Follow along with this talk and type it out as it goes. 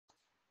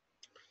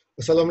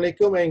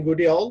Assalamualaikum and good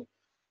day all.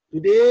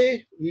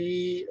 Today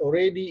we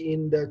already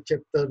in the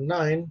chapter 9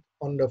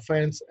 on the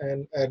fans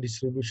and air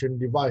distribution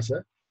device.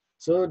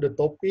 So the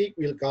topic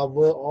will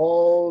cover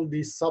all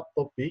these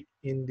subtopic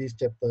in this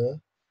chapter.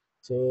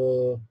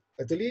 So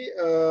actually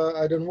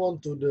I don't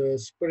want to the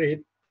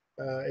spread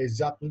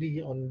exactly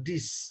on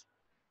this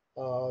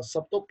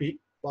subtopic,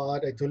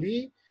 but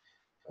actually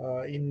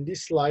in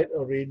this slide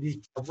already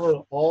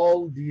cover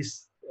all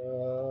these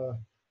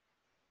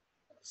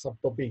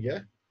subtopic.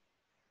 Yeah.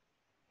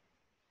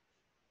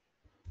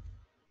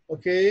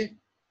 Okay.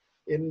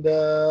 In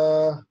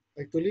the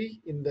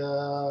in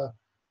the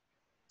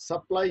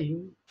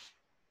supplying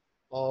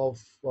of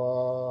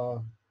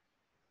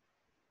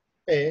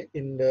air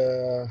in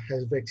the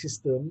HVAC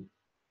system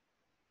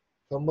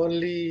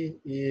commonly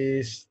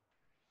is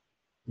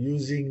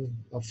using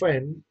a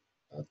fan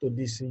to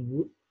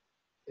distribute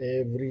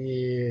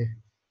every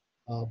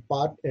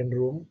part and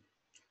room.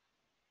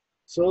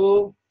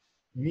 So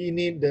we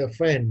need the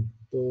fan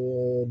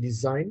to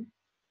design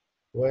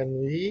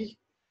when we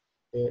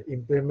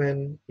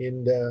implement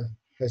in the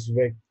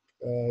HVAC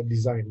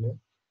design.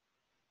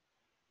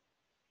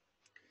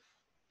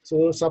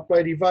 So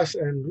supply device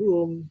and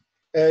room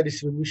air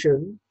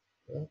distribution,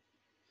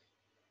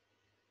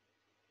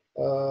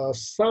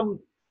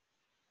 some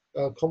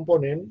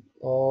component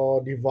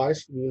or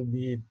device will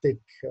be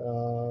take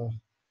to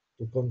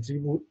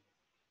contribute.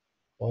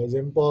 For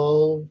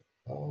example,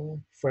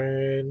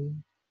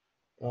 fan,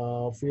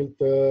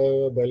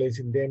 filter,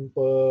 balancing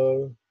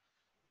damper,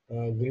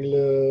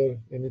 griller,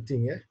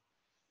 anything. Yeah.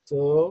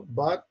 So,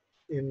 but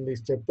in this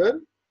chapter,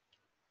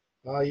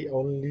 I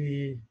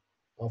only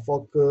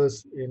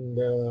focus in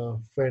the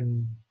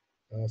fan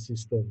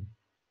system.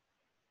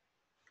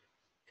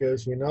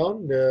 Because you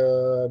know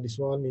this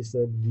one is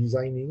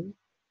designing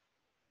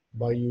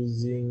by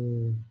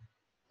using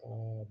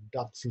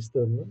duct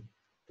system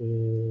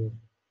to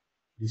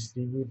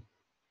distribute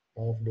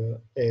of the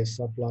air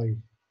supply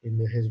in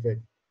the HVAC.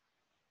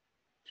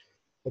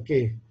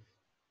 Okay,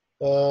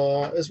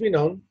 as we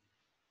know,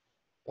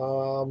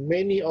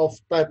 many of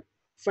type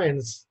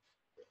fans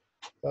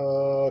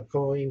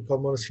in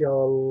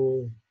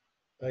commercial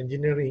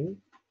engineering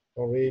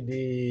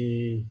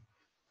already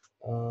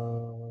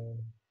uh,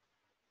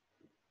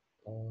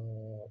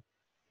 uh,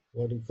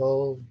 what do you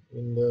call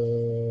in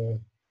the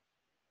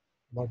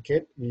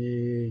market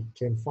we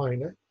can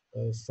find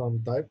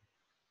some type,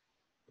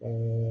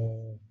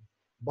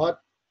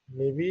 but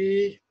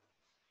maybe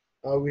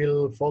I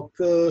will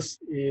focus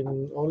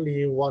in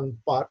only one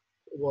part,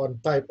 one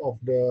type of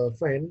the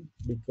fan,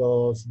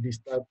 because this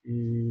type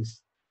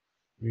is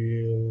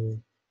will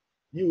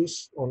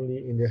use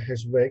only in the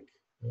hatchback.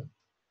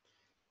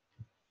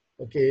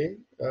 Okay,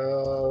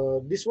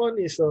 this one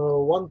is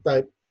one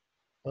type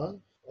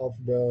of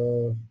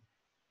the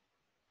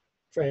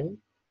fan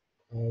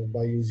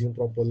by using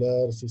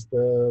propeller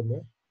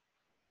system,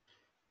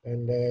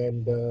 and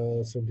then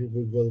the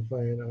centrifugal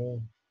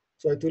fan.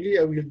 So actually,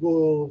 I will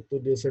go to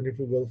the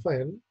centrifugal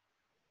fan.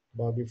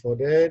 But before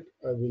that,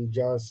 I will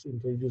just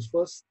introduce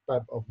first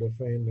type of the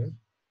fan,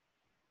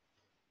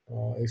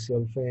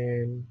 axial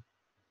fan.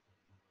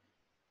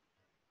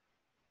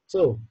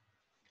 So,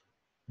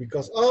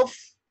 because of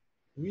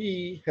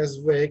we has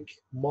work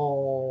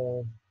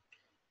more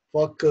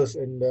focus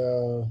in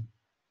the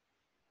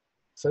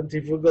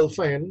centrifugal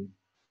fan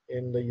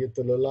in the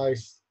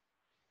utilized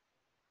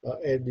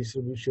air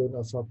distribution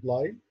or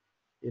supply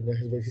in the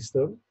HVAC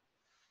system.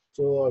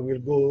 So I will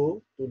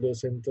go to the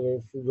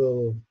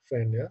centrifugal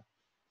fan. Yeah.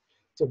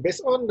 So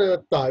based on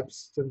the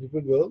types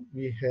centrifugal,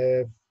 we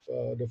have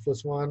the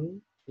first one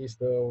is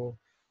the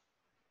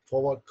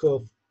forward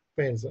curve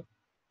fans.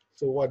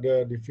 So what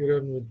the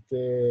difference with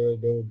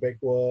the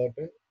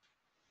backward?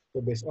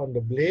 So based on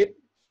the blade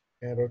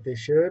and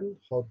rotation,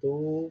 how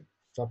to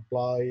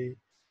supply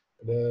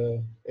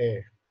the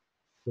air.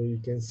 So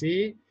you can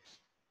see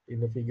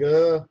in the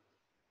figure,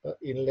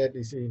 inlet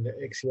is in the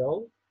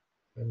axial,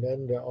 and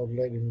then the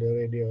outlet in the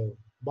radial.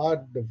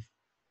 But the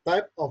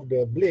type of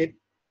the blade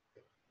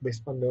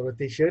based on the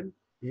rotation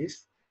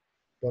is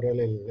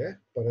parallel,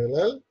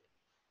 parallel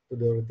to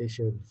the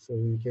rotation. So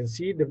you can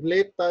see the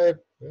blade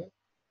type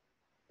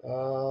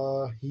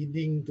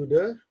heading to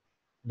the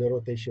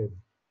rotation.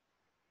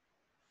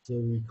 So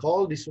we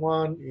call this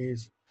one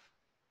is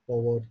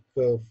forward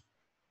curve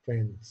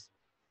fans.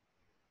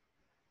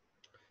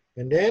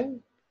 And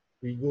then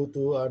we go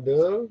to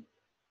other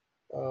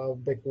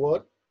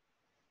backward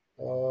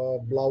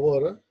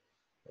blower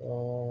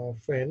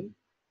fan.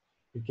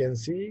 You can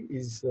see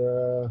is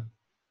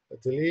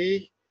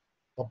actually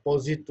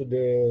opposite to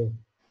the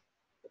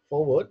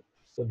forward.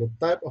 So the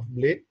type of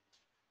blade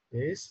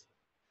is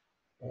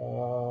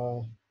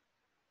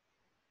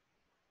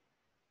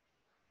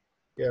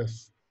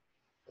yes,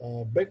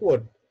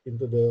 backward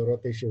into the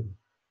rotation.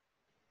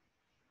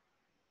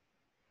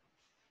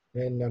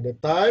 And the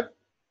type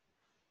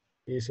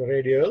is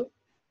radial.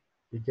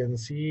 You can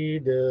see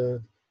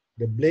the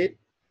blade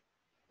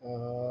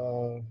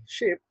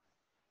shape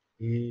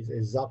is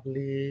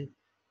exactly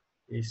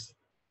is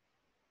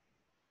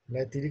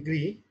 90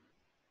 degree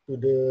to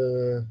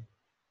the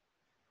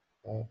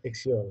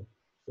axial.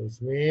 So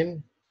its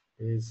mean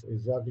is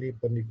exactly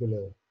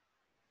perpendicular.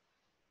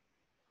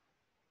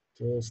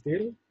 So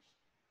still,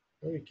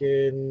 we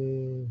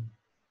can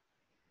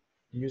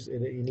use the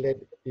inlet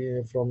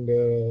from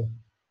the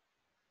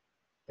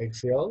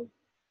axial,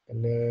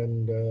 and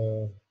then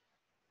the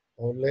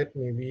outlet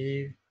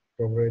maybe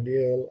from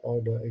radial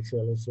or the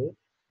axial also,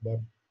 but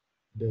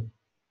the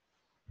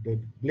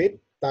blade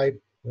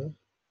type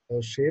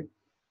or shape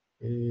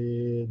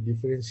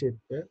differentiate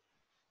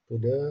to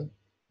the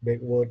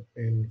backward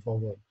and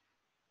forward.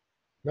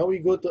 Now we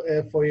go to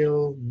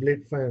airfoil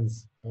blade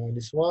fans.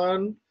 This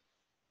one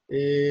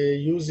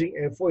using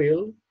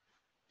airfoil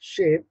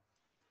shape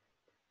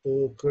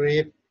to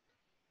create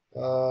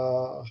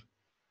uh,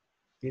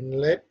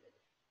 inlet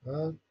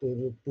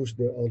to push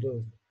the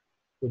outlet,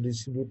 to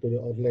distribute to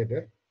the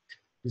outlet.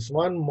 This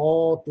one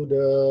more to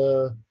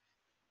the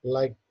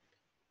like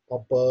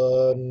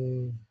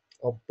open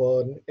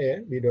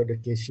air without the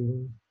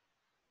casing,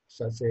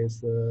 such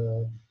as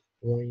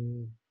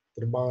wind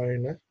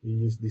turbine. We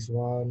use this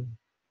one.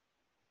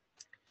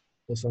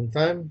 So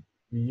sometimes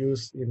we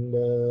use in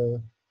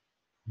the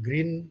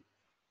green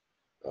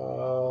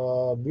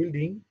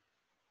building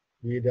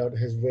without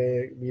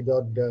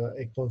the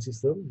aircon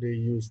system. They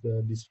use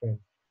this fan.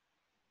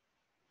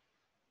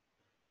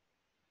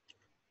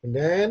 And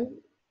then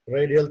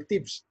radial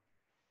tip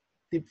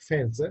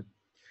fans.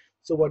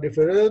 So what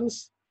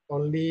difference?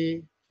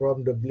 Only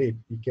from the blade.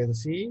 You can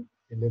see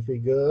in the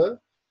figure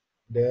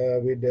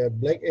with the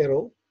black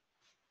arrow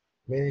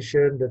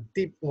mention the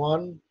tip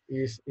one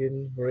is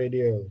in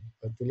radial.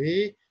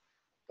 Actually,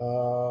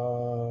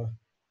 uh,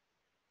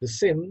 the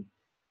same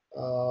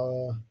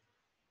uh,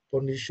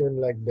 condition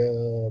like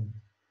the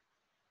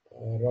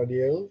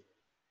radial,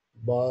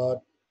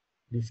 but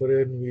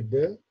different with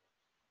the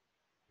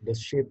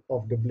shape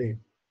of the blade.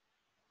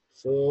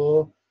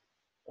 So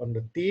on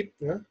the tip,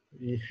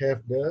 we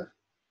have the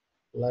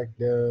like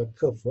the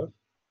curve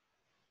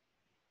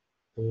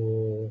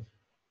to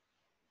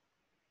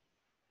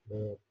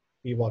the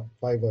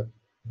pivot.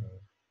 Uh,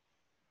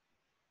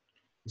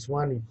 this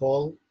one we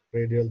call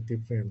radial tip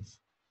fans.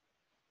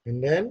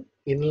 And then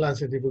inline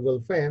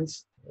centrifugal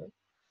fans.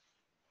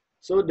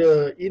 So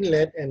the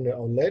inlet and the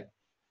outlet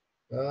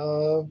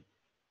uh,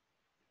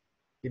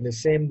 in the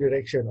same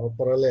direction or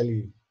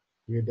parallelly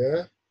with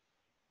the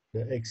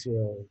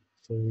axial.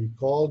 So we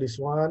call this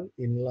one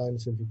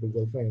inline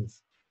centrifugal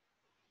fans.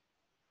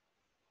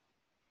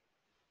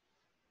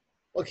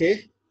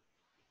 Okay,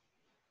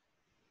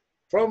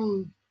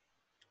 from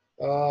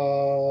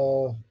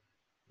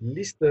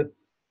listed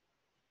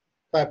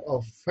type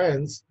of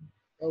fans,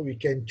 we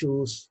can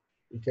choose,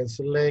 we can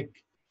select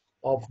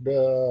of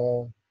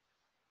the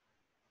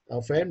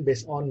fan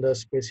based on the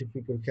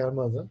specific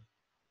requirements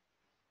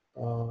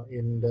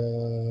in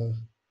the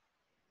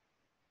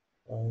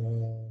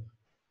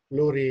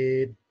flow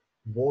rate,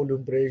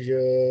 volume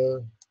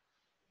pressure,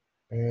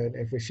 and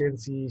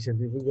efficiency.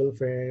 Centrifugal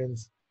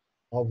fans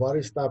or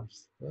various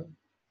types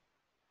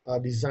are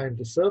designed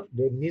to serve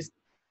the needs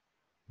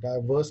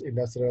diverse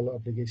industrial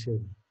application.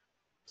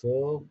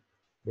 So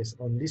based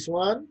on this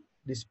one,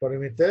 this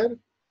parameter,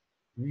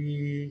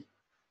 we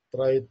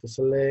try to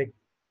select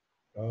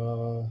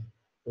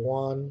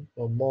one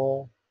or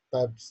more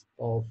types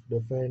of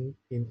the fan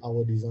in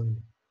our design.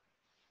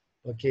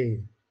 Okay,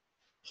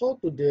 how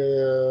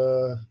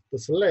to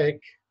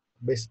select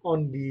based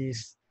on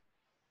this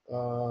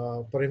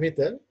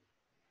parameter,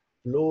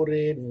 flow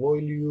rate,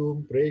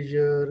 volume,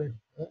 pressure,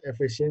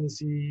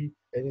 efficiency,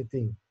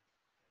 anything.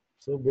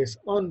 So based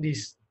on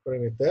this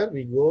parameter,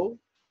 we go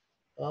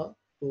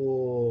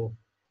to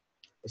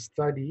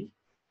study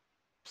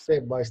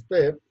step by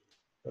step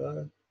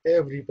uh,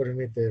 every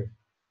parameter,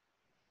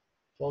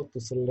 how to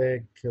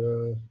select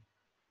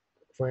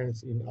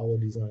fans in our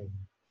design.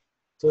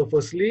 So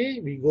firstly,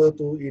 we go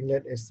to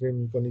inlet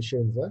extreme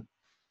conditions.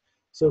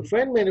 So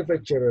fan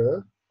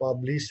manufacturer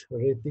publish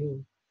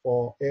rating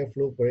for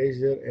airflow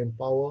pressure and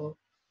power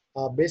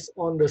are based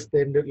on the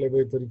standard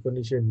laboratory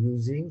condition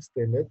using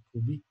standard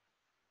cubic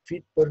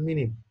feet per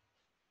minute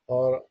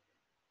or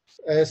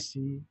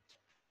SCFM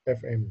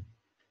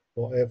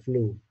for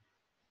airflow.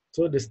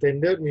 So the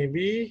standard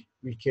maybe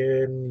we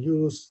can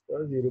use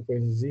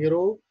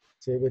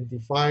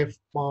 0.075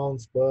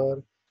 pounds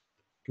per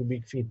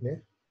cubic feet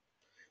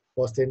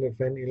for standard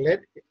fan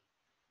inlet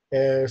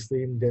air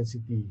stream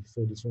density.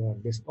 So this one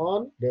based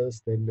on the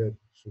standard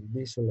should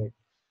be select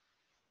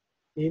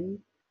in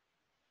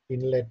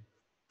inlet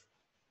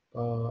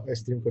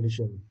extreme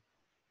condition.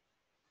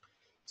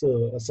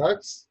 So as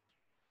such,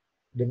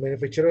 the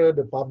manufacturer,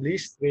 the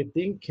published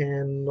rating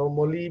can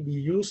normally be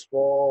used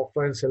for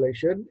fan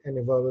selection and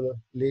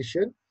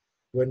evaluation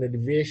when the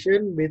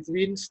deviation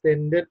between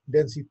standard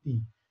density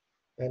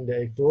and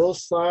the actual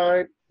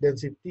site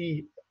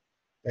density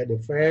at the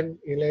fan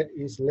inlet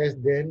is less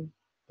than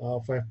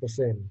 5%.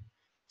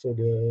 So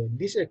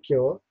this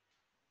occur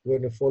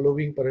when the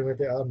following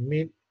parameters are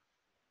met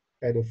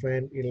at the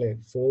fan inlet.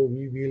 So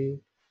we will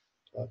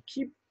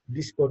keep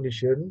this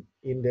condition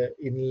in the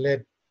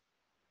inlet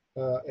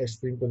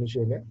extreme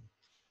condition.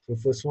 So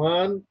first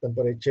one,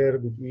 temperature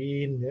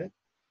between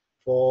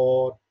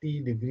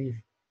 40 degrees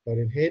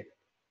Fahrenheit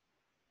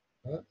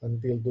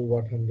until to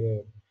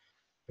 100.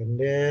 And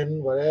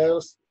then what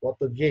else?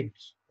 Water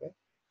gauge.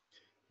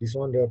 This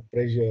one the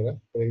pressure.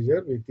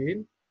 Pressure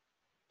between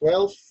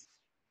 12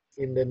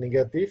 in the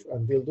negative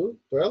until to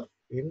 12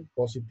 in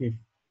positive.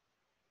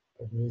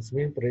 That means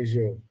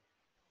pressure.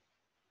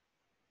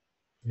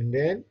 And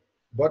then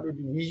what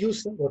we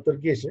use water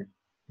gauge.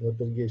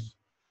 Water gauge.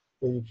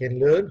 So you can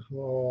learn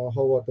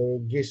how water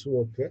gauge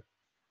work.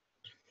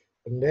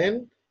 And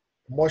then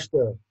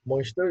moisture.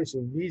 Moisture is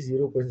will be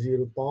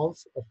 0.0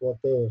 pounds of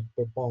water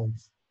per pound.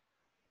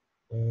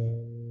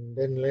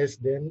 Then less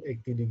than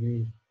 80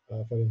 degree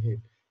Fahrenheit.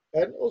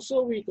 And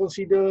also we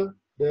consider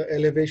the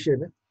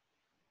elevation.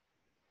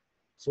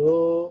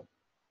 So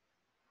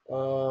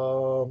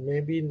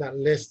maybe not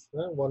less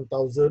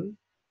 1,000,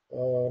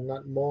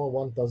 not more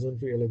 1,000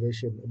 feet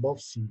elevation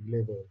above sea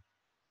level.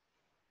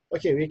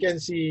 Okay, we can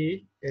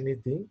see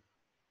anything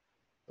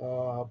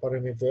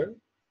parameter.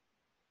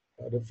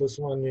 The first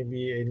one may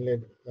be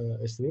inlet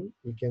extreme.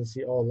 We can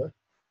see all.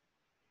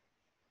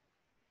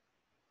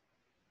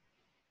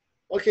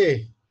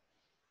 Okay,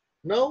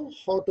 now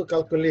how to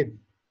calculate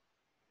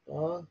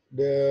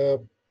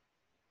the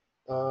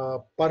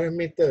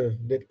parameter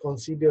that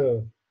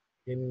consider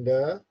in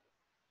the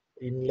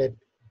inlet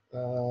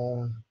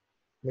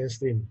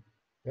mainstream,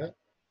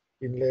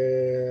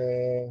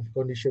 inlet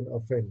condition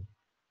of fan.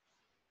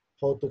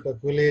 How to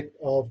calculate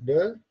of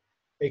the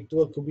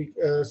actual cubic,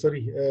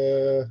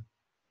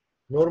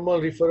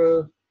 normal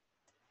referral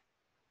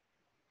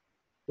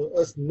to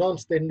as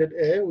non-standard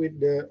air with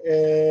the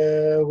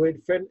air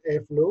with fan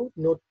airflow,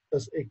 not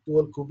as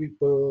actual cubic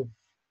per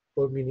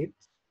minute.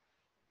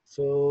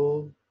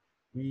 So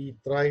we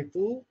try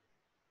to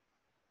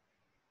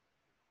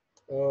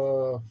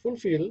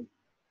fulfill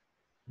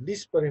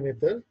this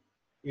parameter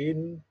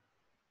in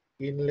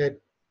inlet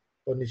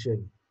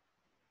condition.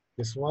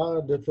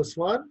 The first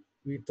one,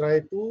 we try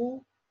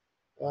to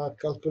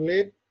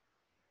calculate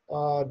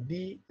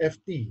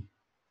DFT.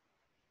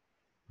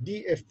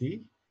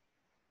 DFT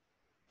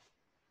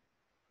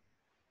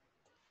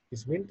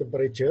is mean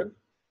temperature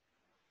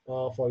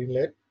for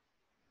inlet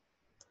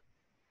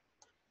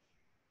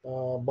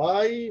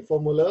by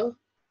formula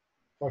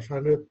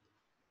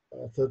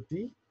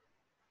 530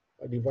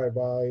 divided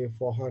by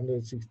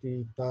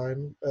 460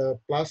 times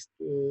plus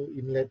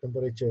inlet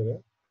temperature.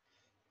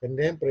 And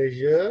then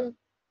pressure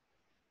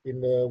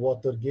in the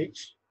water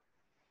gauge.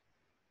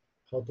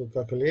 How to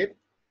calculate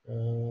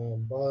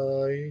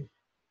by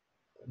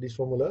this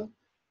formula.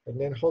 And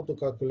then how to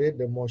calculate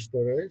the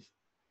moisture.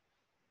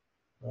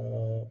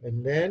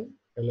 And then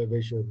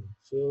elevation.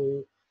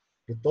 So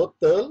the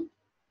total,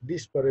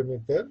 this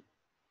parameter,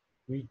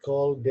 we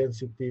call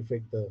density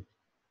factor.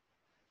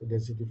 The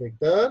density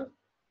factor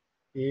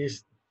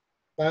is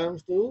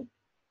times to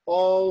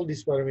all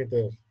these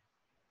parameters.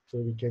 So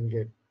we can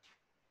get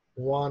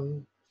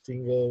one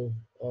single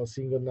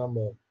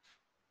number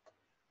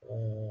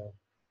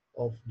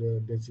of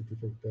the density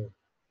factor.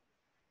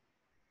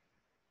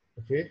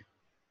 Okay.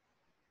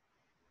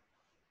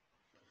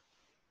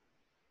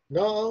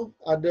 Now,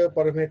 other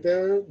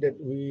parameter that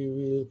we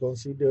will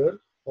consider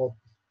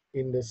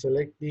in the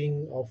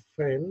selecting of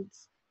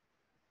fans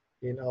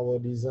in our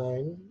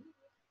design,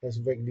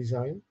 HVAC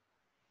design.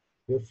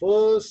 The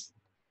first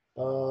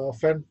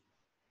fan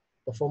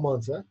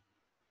performance.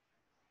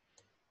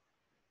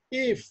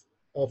 If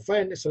a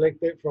fan is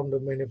selected from the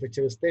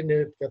manufacturer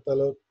standard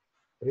catalog,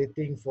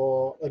 rating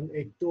for an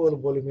actual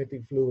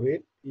volumetric flow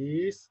rate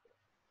is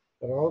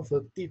around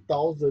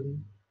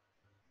 30,000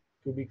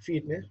 cubic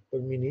feet per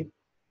minute,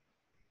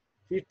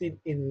 15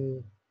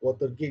 in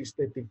water gauge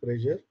static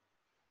pressure,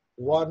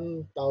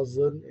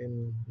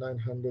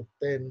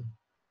 1,910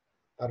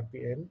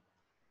 RPM,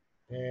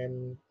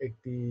 and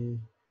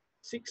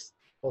 86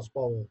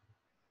 horsepower.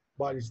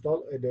 But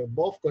installed at the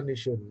above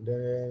condition,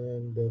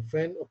 then the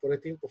fan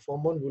operating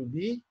performance will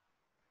be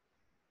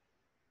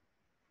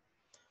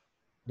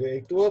the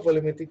actual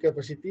volumetric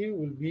capacity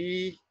will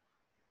be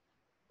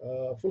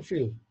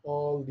fulfill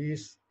all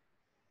these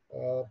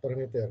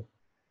parameters.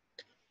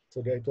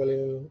 So the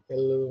actual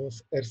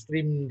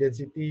airstream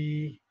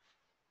density,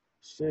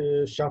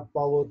 shaft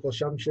power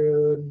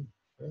consumption.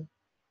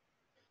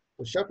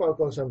 The shaft power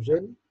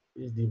consumption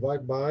is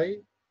divided by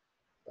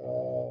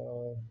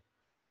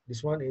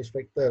this one is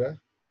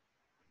factor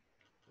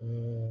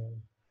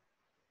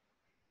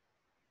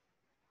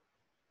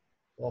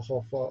of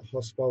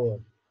horsepower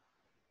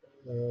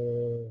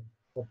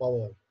for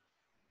power.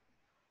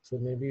 So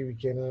maybe we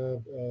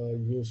cannot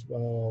use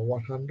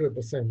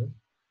 100%.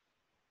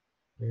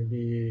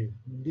 Maybe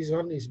this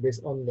one is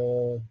based on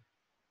the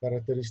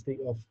characteristic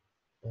of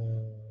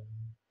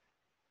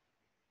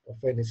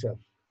fan itself.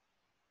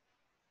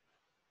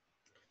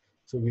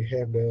 So we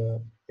have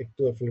the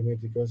actual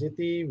volumetric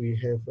capacity, we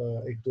have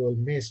actual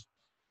mass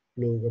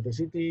flow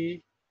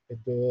capacity,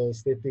 actual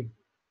static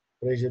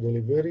pressure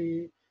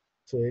delivery.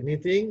 So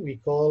anything we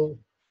call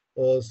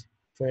as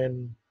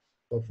fan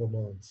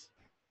performance.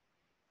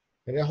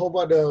 And then how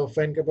about the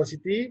fan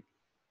capacity?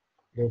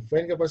 The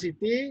fan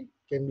capacity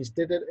can be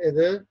stated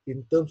either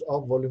in terms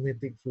of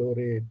volumetric flow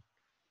rate.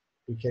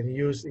 We can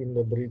use in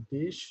the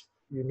British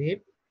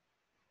unit,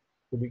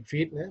 cubic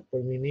feet per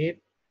minute,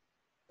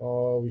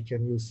 or we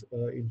can use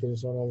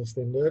international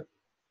standard.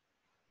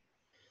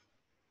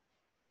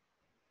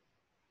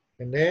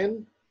 And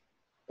then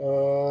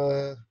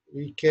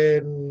we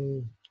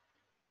can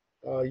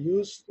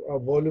use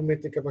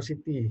volumetric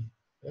capacity.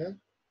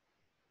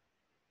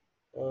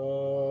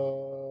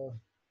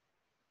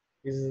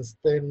 In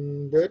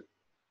standard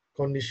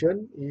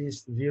condition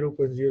is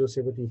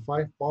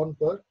 0.075 pound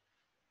per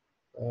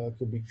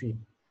cubic feet.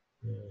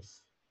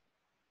 Yes.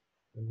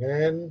 And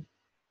then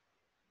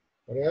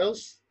what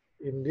else?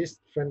 In this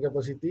fan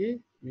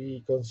capacity,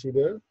 we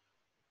consider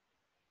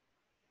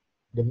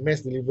the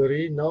mass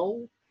delivery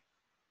now,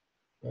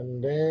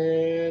 and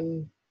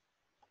then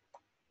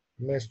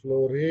mass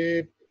flow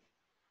rate,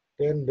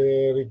 then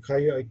the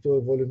required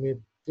actual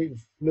volumetric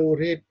flow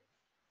rate.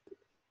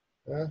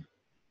 You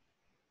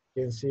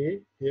can see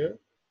here.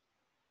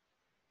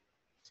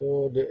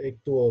 So the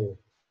actual,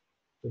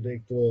 so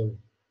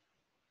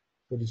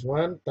this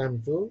one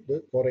time to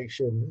the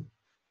correction.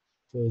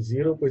 So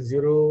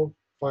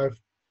 0.05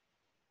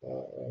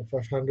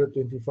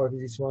 525,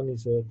 this one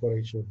is a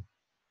correction.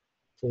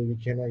 So we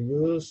cannot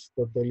use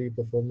totally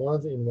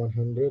performance in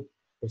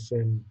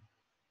 100%.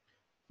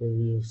 So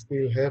we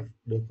still have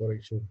the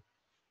correction.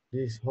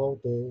 This is how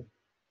to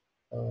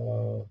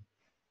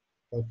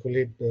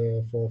calculate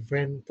for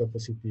fan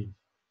capacity.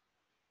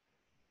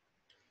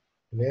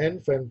 And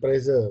then fan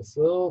pressure.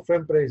 So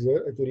fan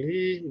pressure,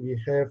 actually we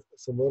have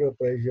several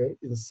pressure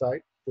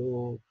inside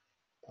to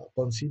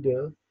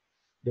consider.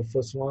 The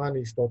first one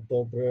is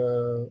total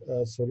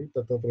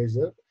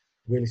pressure,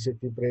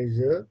 velocity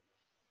pressure,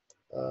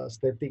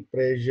 static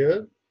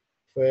pressure,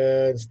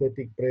 fan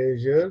static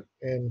pressure,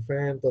 and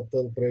fan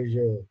total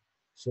pressure.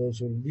 So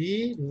should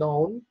be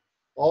known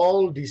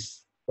all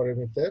these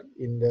parameters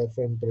in the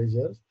fan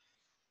pressure,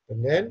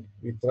 and then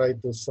we try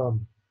to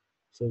sum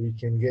so we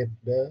can get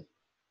the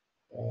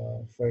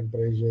fan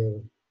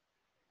pressure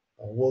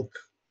work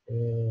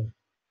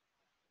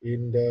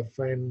in the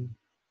fan.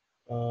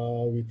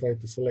 We try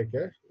to select,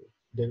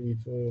 then we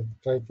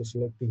try to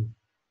selecting.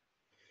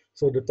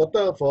 So the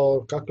total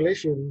for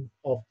calculation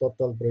of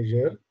total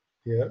pressure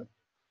here,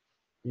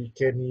 we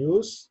can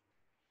use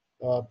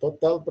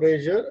total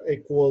pressure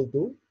equal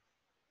to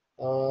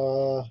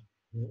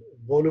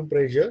volume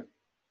pressure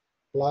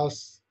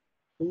plus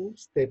 2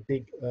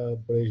 static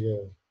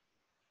pressure.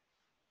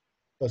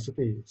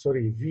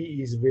 Sorry,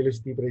 V is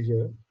velocity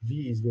pressure.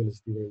 V is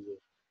velocity pressure.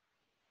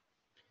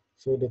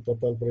 So the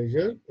total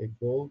pressure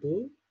equal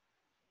to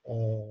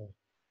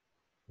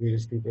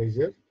velocity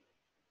pressure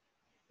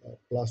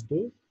plus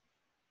 2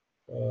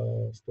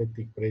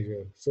 static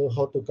pressure. So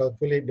how to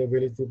calculate the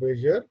velocity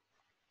pressure?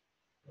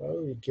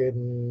 We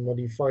can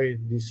modify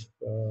this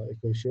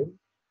equation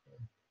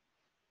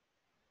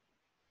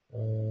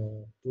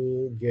to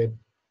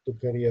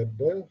carry out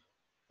the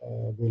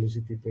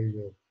velocity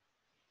pressure.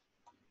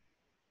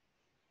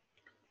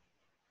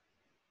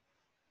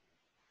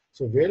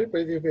 So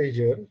velocity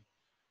pressure,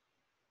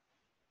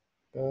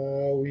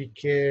 we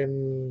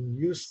can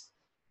use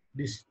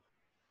this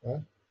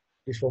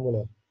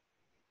formula.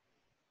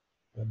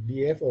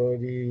 DF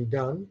already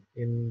done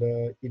in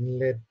the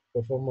inlet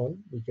performance.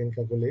 We can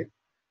calculate.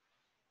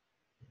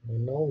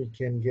 And now we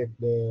can get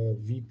the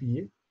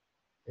VP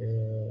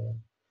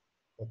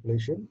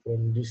calculation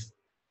from this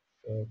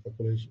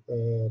calculation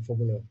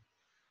formula.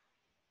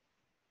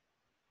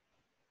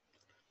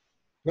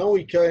 Now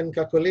we can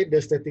calculate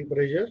the static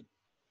pressure.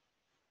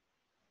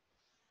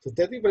 So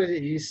static pressure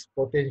is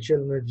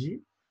potential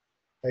energy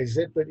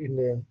exerted in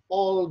the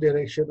all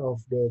direction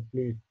of the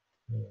fluid.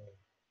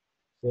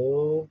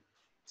 So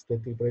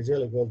static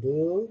pressure equal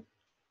to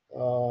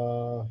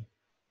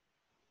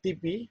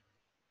TP,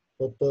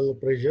 total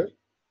pressure,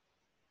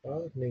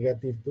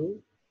 negative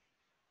to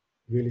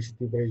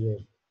velocity pressure.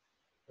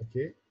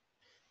 Okay.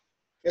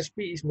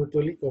 SP is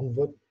mutually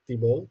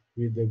convertible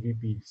with the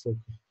VP, so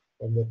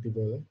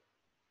convertible.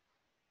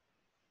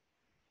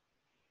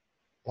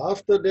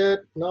 After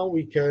that, now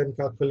we can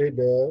calculate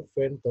the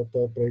fan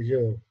total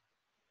pressure.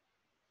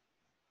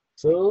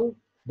 So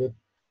the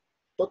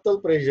total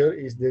pressure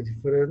is the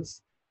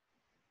difference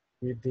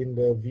between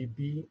the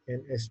VP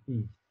and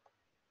SP.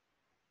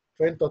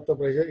 Fan total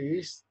pressure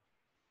is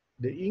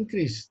the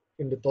increase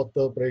in the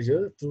total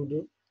pressure through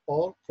the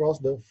or across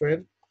the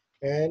fan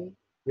and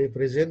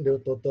represent the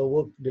total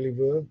work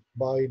delivered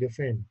by the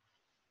fan.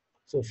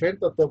 So fan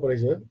total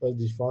pressure is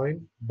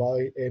defined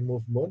by a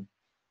movement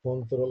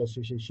control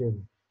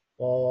association,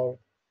 or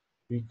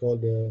we call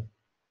the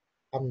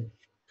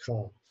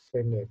AMCA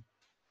standard.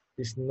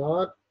 It's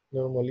not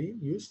normally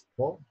used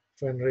for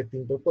fan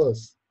rating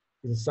purpose.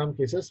 In some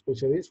cases,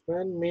 specialist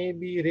fan may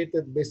be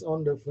rated based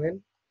on the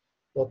fan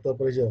total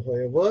pressure.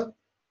 However,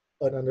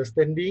 an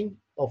understanding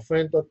of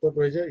fan total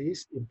pressure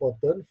is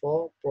important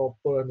for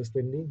proper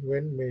understanding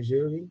when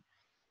measuring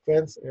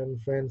fans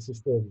and fan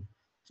system.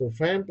 So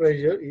fan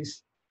pressure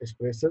is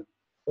expressed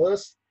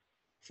as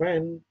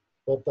fan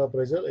total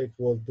pressure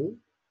equal to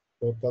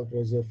total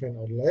pressure fan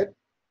outlet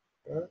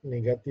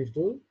negative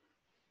to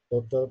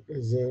total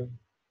pressure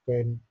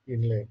fan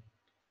inlet.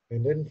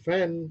 And then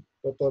fan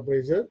total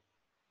pressure,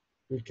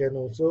 we can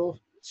also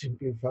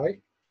simplify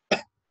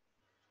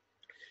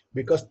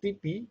because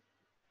TP,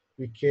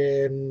 we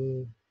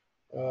can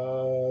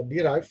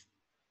derive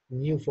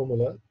new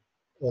formula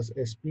as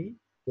SP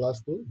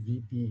plus to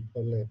VP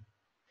outlet.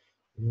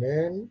 And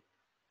then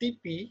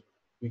TP,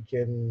 we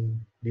can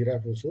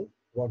derive also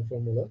one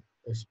formula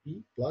SP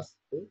plus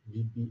the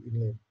VP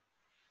inlet.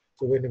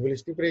 So when the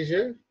velocity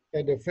pressure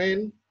at the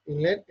fan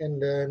inlet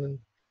and then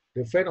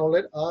the fan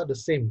outlet are the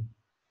same,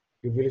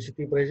 the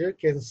velocity pressure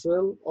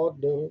cancel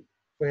out the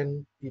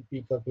fan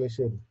TP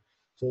calculation.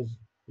 So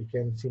we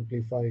can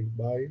simplify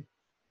by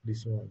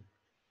this one.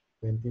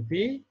 Then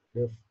TP,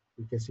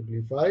 we can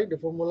simplify the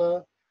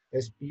formula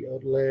SP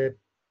outlet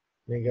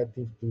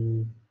negative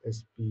to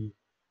SP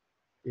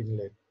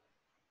inlet.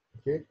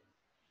 Okay.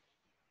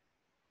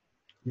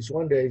 This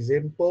one, the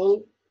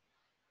example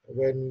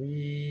when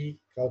we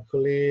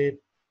calculate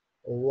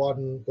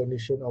one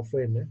condition of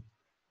fan.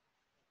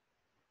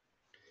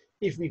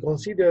 If we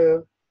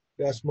consider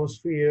the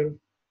atmosphere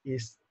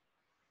is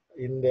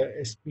in the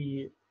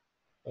SP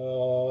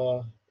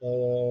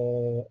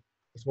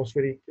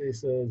atmospheric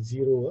is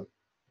zero,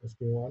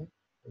 SP1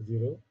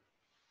 zero,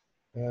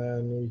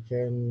 and we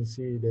can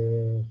see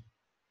the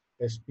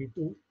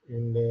SP2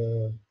 in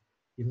the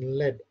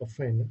inlet of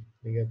fan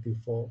negative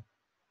 4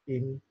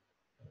 in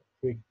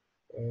quick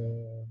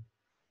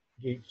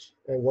gauge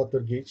water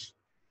gauge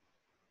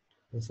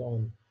and so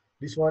on.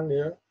 This one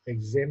here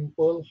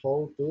example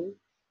how to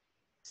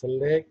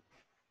select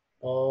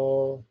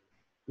or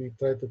we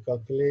try to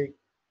calculate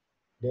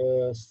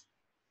the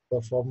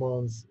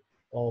performance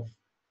of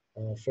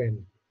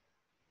fan.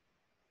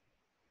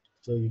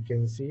 So you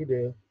can see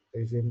the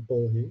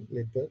example here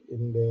later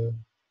in the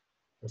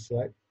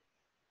slide.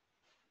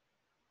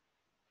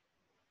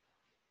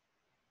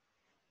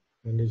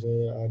 And these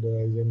are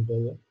other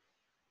example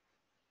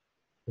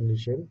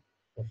condition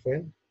of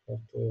fan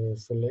after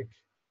select.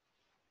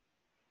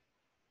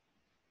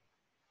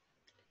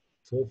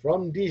 So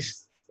from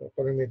this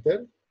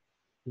parameter,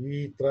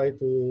 we try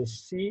to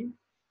see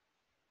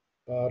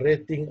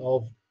rating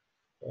of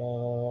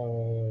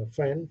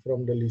fan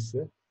from the list,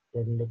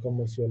 from the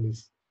commercial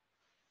list.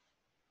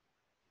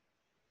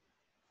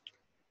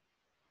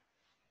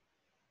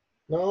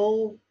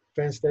 Now,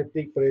 fan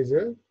static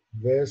pressure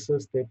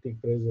versus static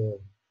pressure.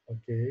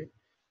 Okay,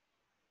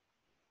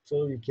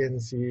 so you can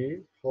see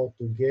how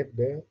to get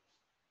the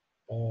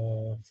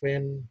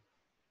fan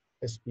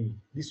SP.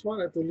 This one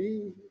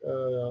actually,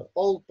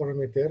 all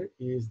parameter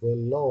is the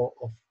law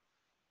of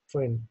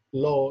fan,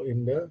 law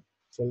in the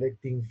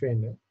selecting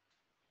fan.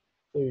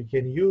 So you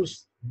can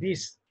use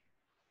this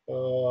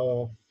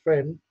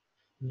fan,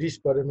 this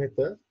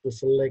parameter to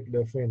select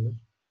the fan.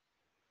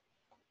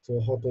 So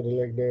how to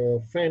select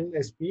the fan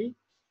SP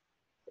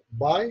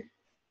by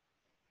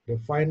the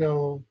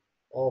final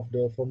of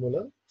the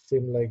formula,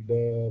 same like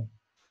the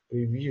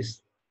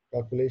previous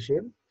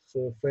calculation.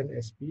 So fan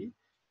SP,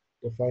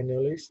 the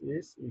final is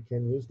we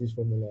can use this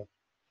formula.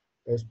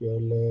 SP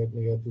outlet,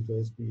 negative to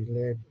SP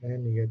inlet,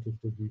 and negative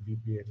to VP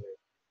inlet.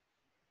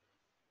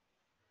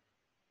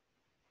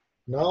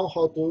 Now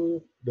how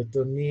to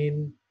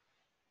determine,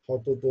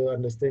 how to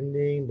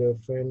understanding the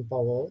fan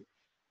power.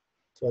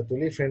 So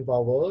actually fan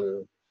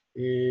power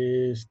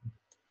is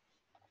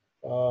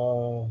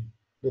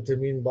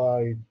determined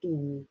by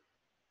two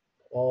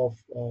of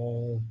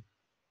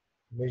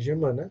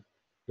measurement.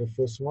 The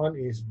first one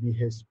is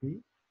BHP,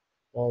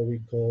 or we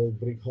call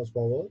brake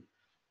horsepower,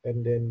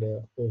 and then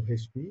the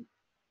OHP,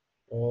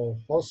 or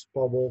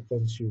horsepower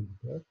consumed.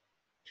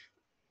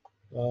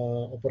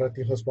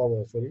 Operating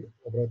horsepower, sorry,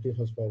 operating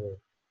horsepower.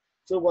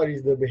 So what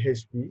is the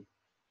BHP?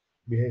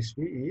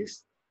 BHP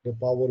is the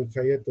power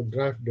required to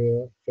drive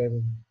the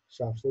fan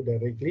shaft. So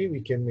directly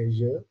we can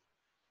measure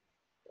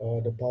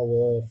the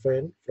power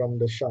fan from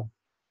the shaft.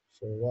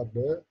 So what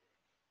the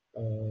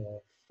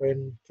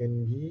fan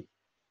can be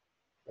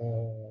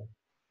uh,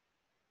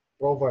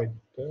 provide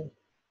to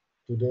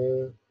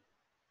the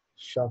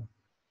shaft.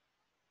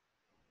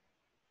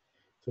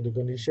 So the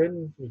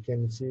condition, we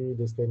can see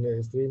the standard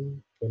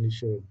extreme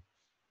condition.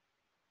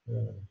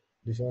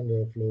 This one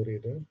the flow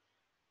rate,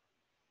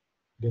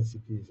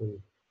 density.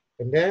 So,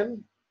 and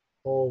then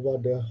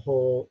what the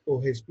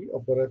OHP,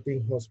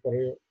 operating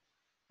horsepower,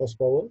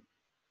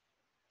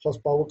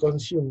 horsepower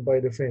consumed by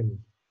the fan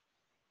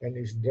and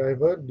its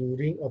driver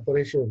during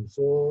operation.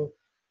 So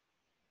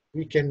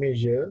we can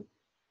measure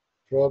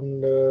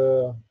from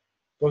the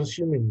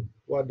consuming,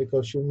 what the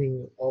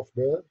consuming of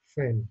the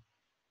fan.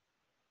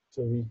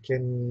 So we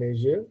can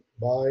measure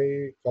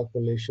by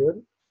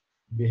calculation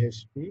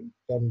BHP,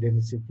 time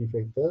density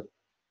factor,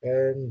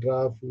 and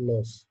draft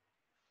loss.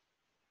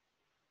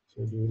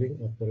 So during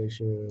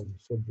operation,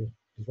 so this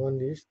one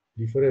is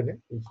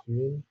different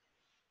between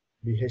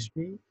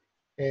BHP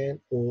and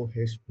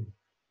OHP.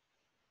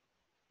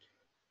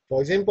 For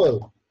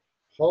example,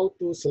 how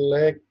to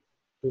select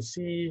to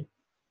see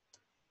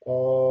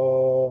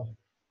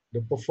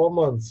the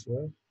performance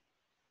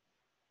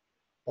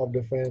of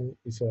the fan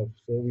itself.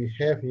 So we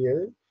have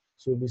here,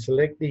 so we'll be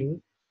selecting,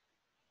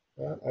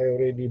 I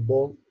already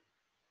bought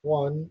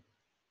one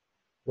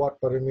watt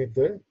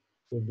parameter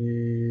to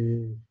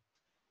be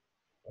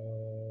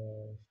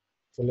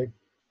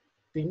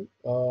selecting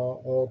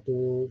or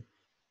to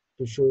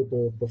show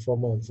the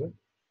performance.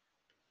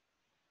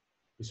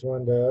 This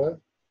one the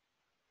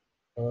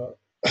uh,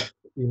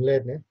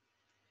 inlet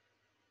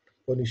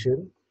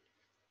condition,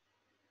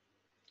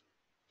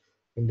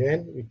 and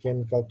then we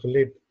can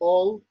calculate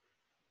all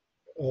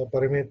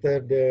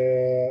parameter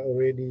that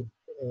already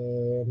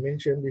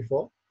mentioned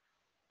before.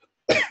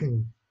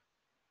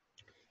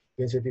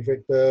 Density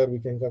factor we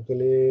can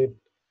calculate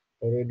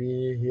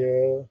already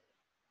here,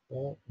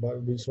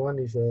 but this one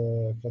is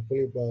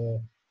calculate.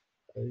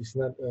 It's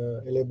not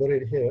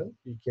elaborate here.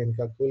 You can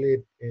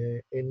calculate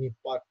any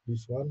part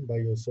this one by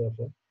yourself.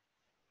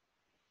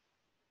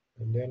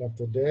 And then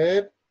after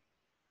that,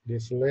 they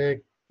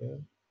select,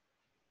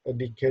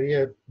 they carry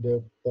out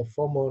the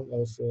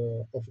performance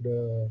of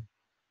the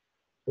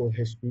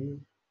OHP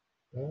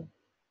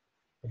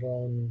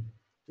around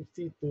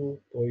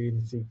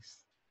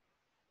 52.6.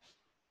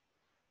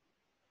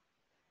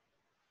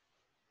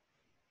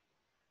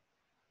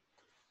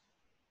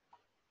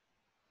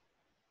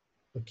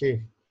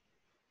 Okay,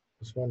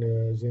 this one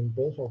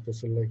example how to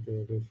select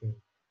the fan.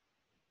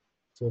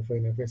 So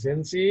fan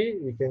efficiency,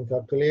 we can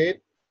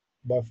calculate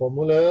by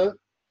formula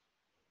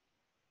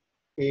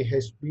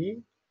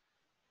AHP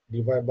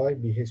divided by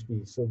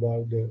BHP. So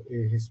by the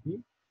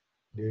AHP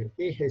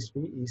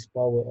is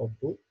power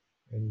output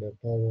and the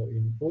power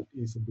input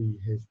is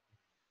BHP.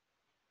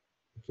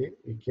 Okay,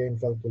 we can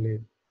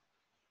calculate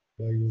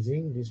by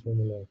using this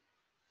formula.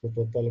 So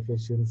total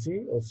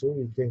efficiency also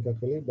we can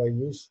calculate by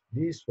use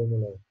this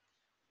formula.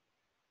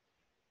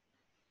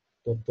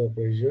 Total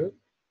pressure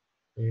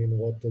in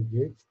water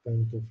gauge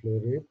time to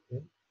flow rate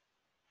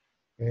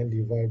and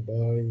divide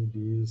by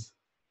these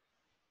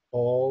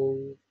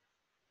all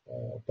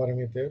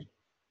parameter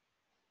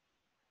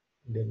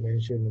that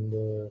mentioned in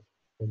the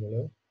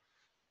formula.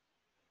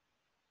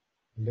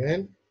 And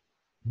then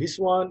this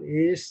one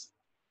is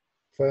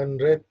fan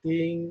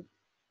rating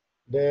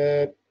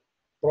that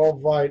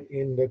provide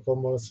in the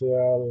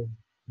commercial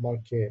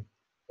market.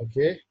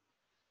 Okay,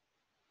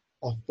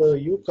 after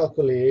you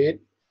calculate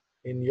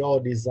in your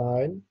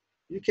design,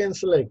 you can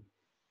select.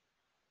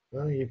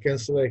 You can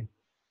select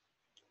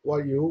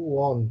what you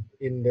want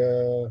in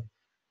the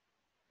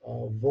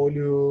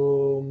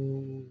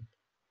volume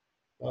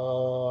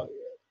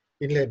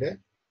inlet,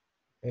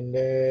 and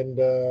then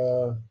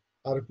the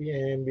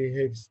RPM,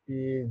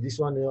 BHP. This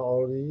one you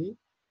already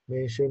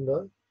mentioned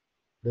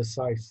the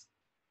size.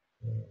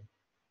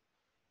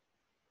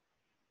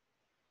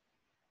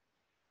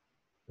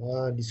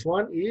 This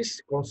one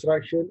is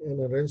construction and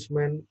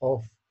arrangement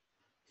of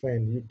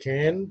fan. You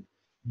can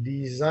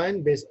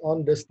design based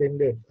on the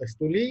standard.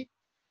 Actually,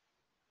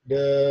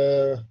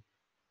 the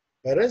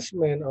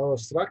arrangement or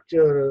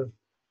structure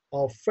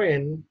of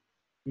fan,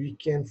 we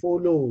can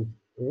follow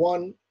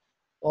one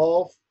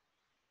of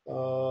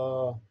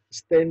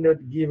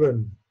standard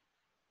given.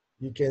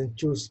 You can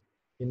choose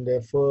in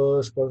the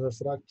first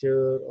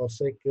structure or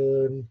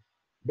second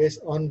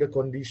based on the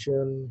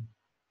condition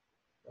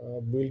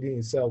building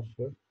itself.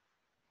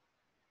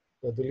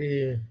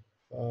 Totally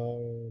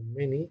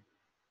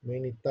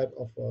many type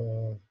of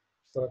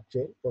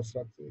structure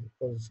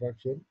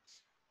construction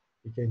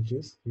you can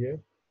choose here.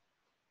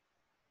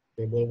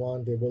 Table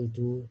 1, table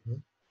 2.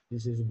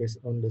 This is based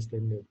on the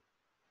standard.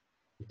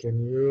 You can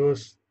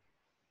use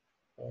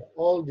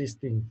all these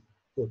things.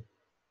 Code.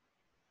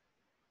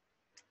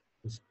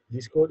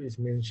 This code is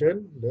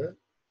mentioned the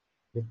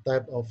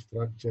type of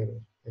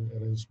structure and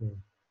arrangement.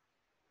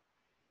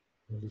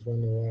 And this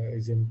one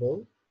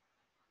example.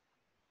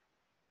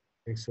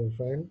 Axial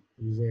fan,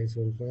 using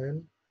axial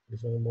fan.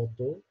 This one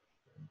motor.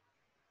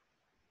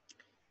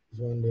 This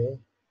one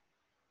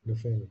the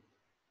fan.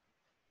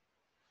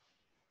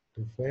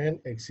 The fan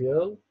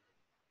axial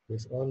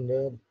based on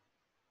the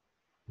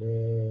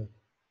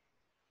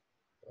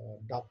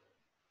duct,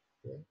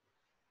 yeah,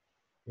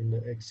 in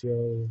the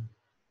axial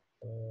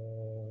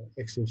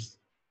axis.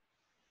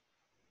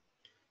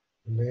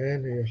 And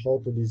then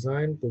how to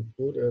design to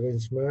put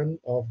arrangement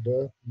of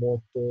the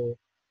motor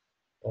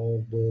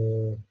of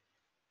the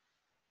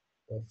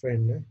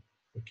fan.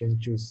 You can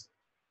choose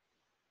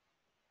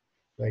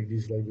like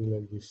this, like this,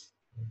 like this.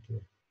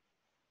 Okay.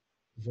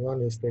 This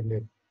one is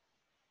standard.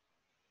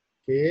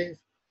 Okay.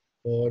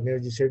 For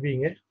energy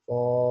saving,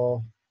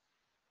 for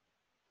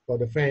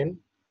the fan,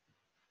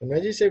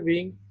 energy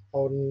saving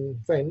on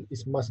fan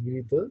is much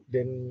greater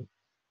than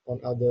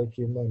on other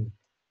equipment.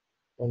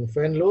 On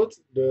fan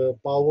loads, the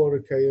power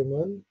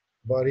requirement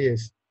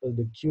varies as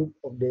the cube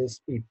of the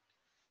speed.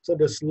 So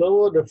the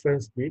slower the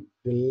fan speed,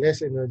 the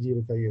less energy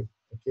required.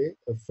 Okay,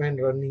 a fan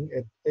running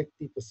at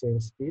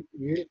 80% speed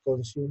will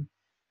consume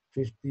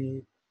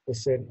 50%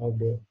 of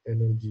the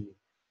energy.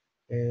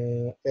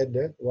 at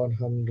the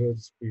 100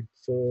 speed.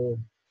 So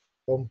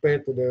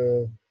compared to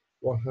the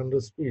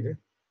 100 speed,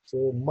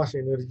 so much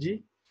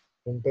energy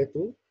compared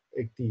to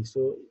 80.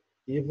 So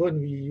even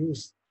we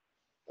use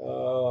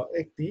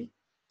 80,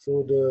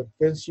 so the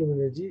consumed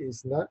energy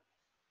is not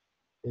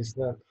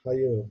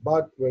higher.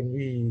 But when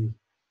we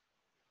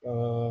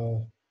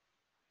uh,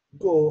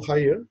 go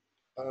higher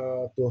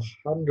to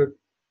 100%,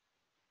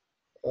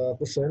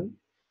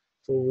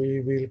 so we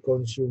will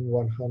consume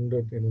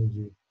 100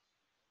 energy.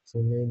 So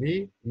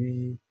maybe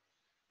we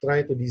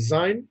try to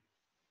design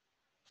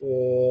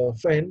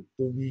fan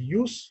to be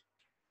used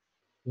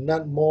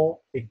not more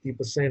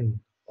 80%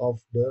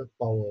 of the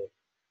power.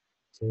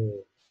 So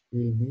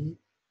will be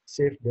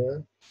save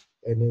the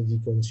energy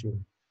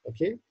consumed.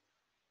 Okay,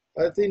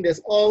 I think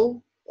that's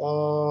all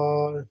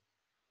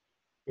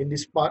in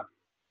this part,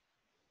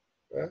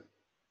 uh,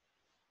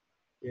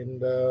 in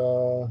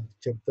the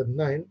chapter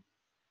 9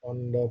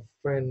 on the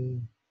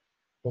fan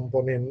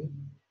component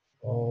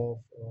of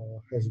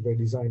Hasbro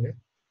design.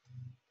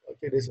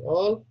 Okay, that's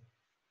all.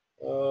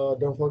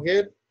 Don't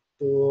forget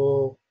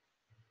to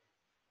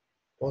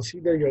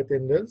consider your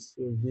attendance.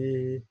 Will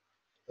be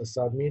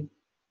submit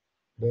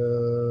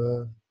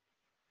the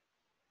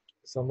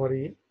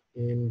summary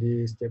in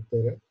this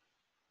chapter.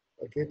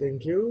 Okay,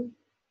 thank you.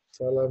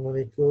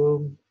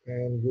 Assalamualaikum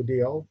and good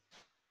day all.